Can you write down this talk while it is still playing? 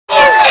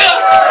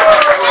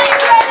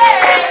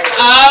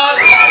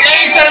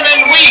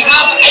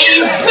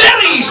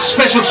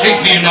special treat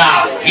for you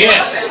now.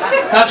 Yes,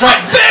 that's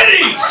right,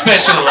 very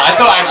special. I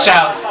thought I'd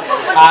shout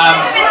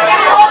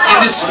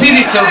in the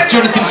spirit of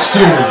Jonathan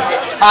Stewart.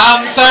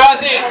 So I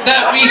think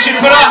that we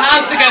should put our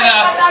hands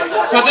together,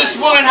 but this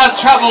woman has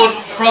travelled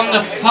from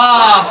the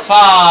far,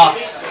 far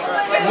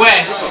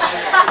west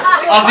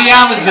of the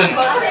Amazon.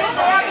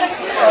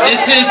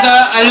 This is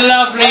a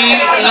lovely,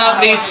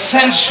 lovely,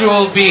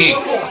 sensual being.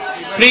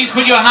 Please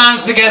put your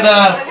hands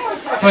together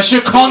for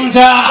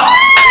Shakondda.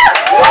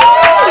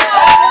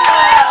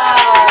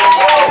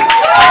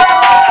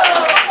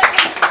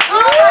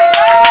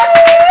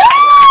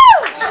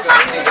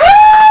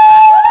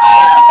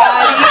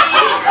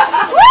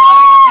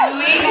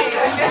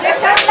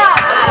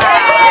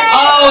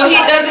 Oh, he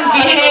doesn't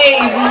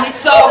behave.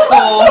 It's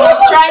awful.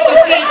 I'm trying to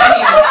teach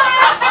him.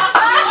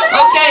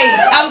 Okay,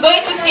 I'm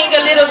going to sing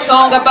a little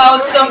song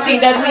about something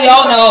that we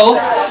all know.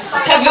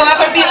 Have you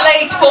ever been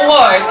late for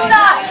work?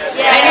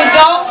 And you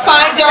don't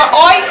find your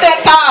Oyster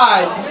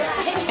card?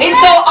 It's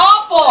so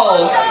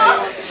awful.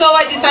 So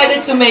I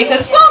decided to make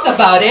a song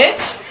about it.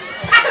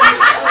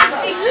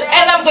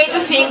 And I'm going to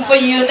sing for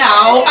you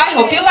now. I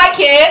hope you like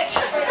it.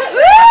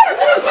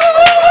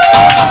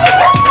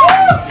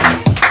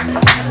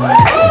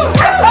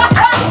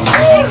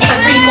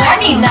 Every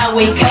morning I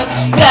wake up,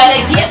 gotta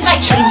get my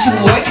train to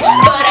work,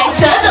 but I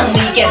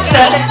suddenly get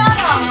stuck.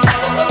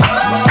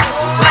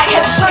 I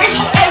have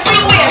searched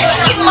everywhere,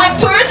 in my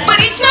purse, but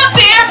it's not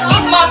there,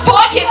 in my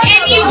pocket,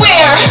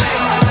 anywhere.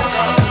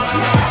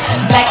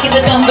 Back in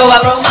the jungle I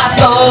rode my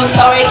boat,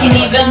 or I can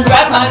even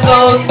grab my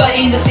goals, but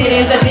in the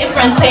city is a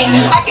different thing.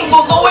 I can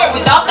go nowhere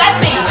without that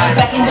thing.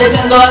 Back in the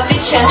jungle I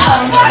fish and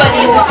hunt, but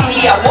in the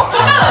city I work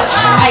for my lunch.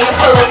 I am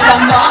so late,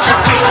 I'm gonna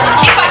free.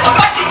 If I don't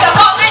find it, I'll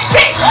call it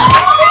sick.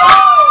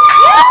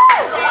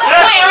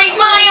 Where is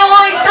my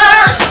oyster?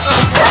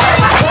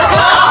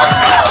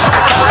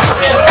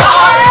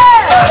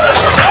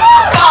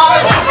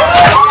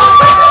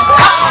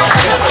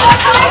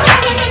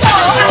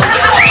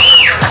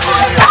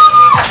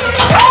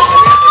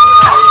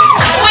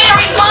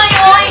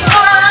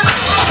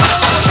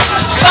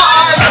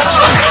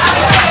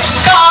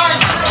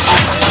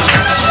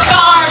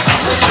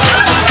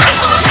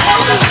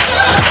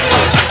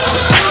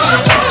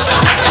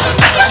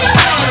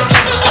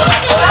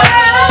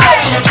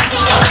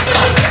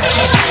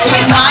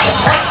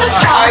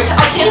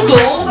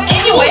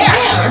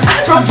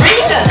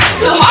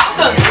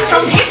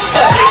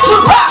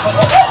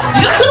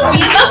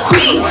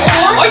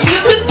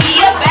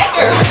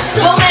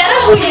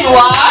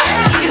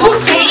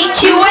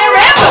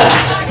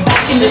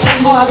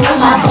 I roll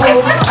my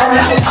boat, or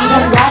I can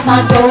even ride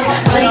my boat,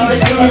 but in the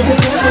city is a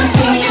different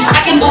thing. I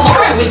can go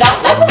nowhere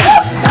without that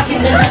thing. Back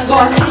in the jungle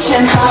I fish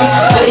and hunt,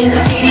 but in the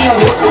city I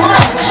work for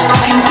lunch.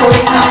 I am so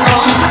late, I'm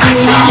gone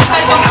free. If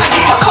I don't find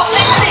it, I'll call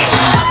it sick.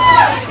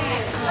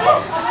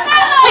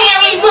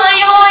 Where is my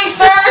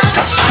oyster?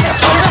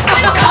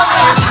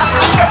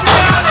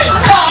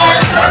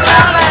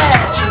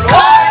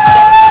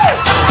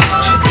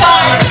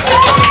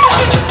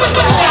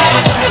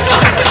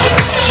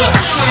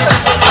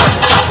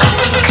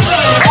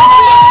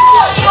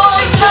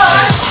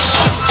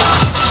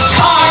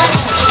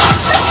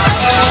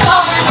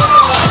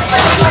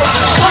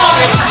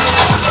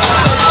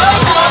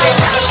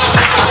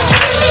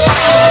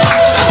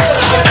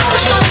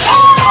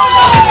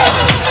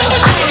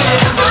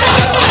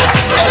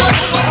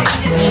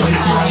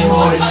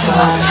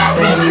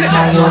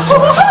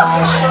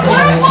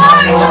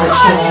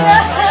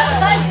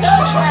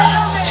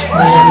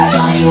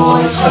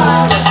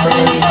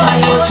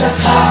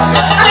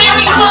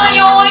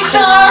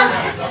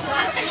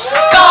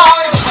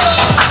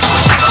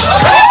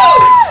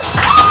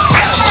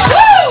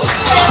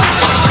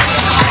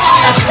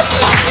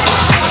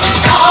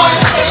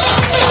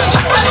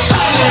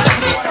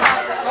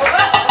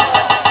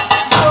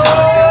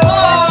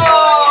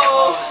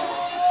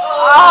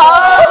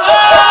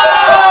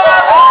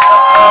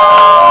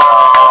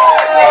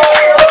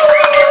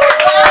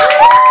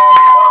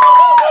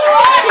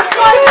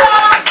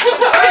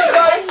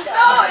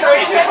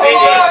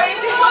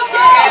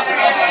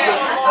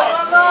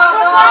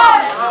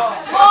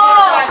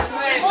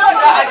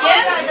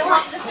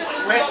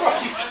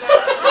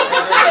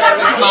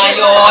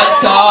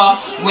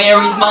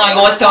 Where is my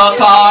oyster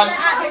card?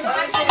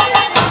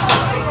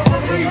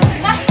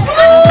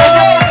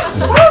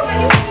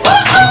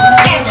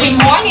 Every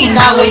morning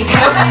I wake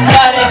up,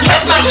 gotta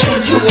get my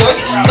train to work,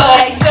 but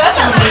I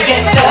suddenly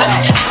get stuck.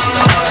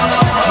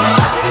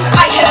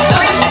 I have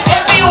searched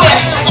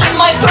everywhere, in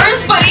my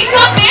purse, but it's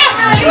not there,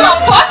 in my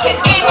pocket,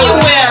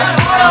 anywhere.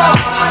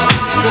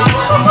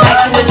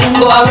 Back in the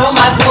jungle I roll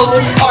my boat,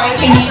 or I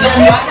can even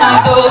ride my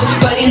boat,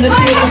 but in the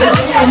city is a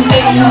different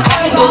thing.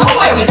 I can go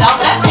nowhere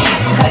without that thing.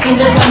 Back in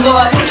the jungle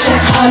I fish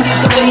and hunt,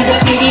 but in the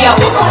city I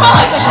work for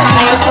lunch.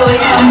 I am so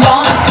late, I'm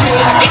gonna free.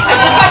 If I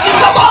don't find it,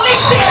 I'll call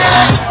it sick.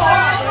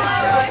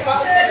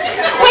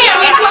 Where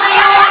is my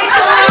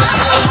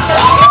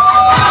oyster?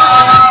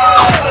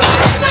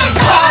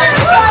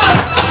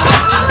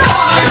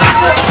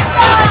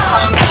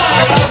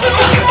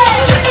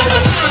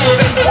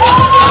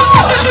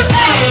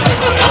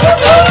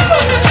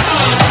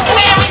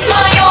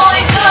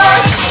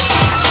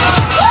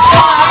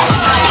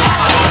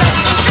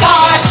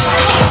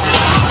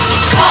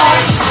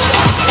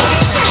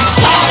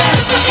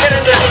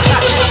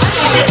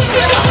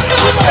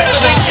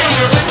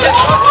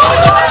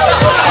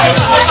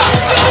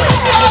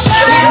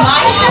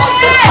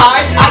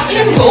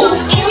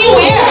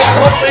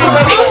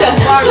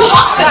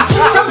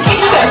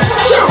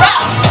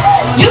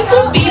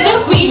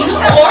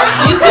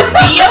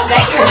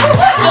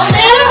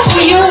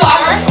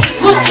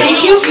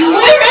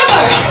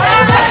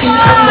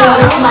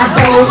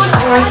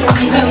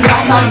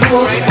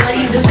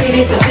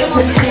 it's a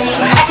different thing.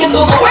 I can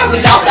move around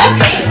without that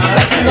thing.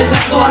 Like in the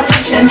jungle, I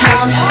fish and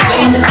hunt, but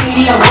in the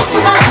city, I walk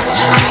for lunch.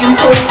 I am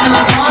so lazy, I'm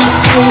on the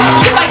floor.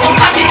 You guys don't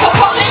find it so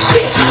cold and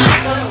sweet.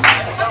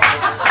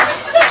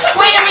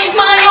 Where is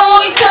my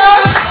oyster?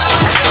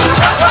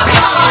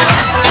 Heart,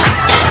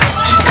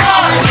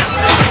 heart,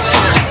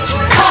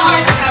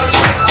 heart,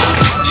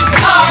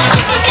 heart.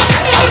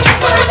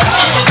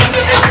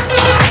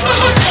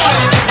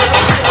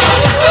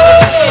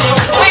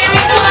 Where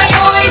is my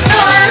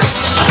oyster?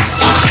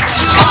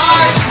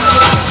 Heart,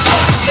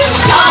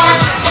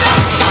 heart,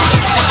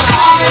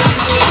 heart,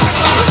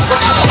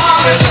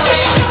 heart.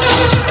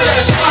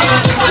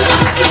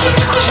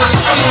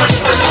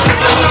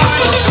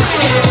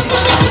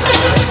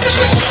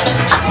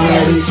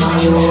 Where is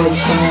my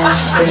oyster?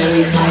 Where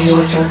is my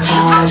oyster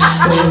card?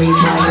 Where is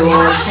my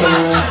oyster?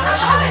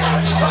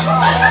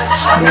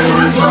 Where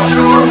is my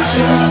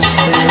oyster?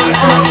 Where is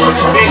my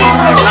oyster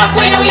card?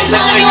 Where is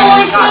my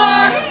oyster?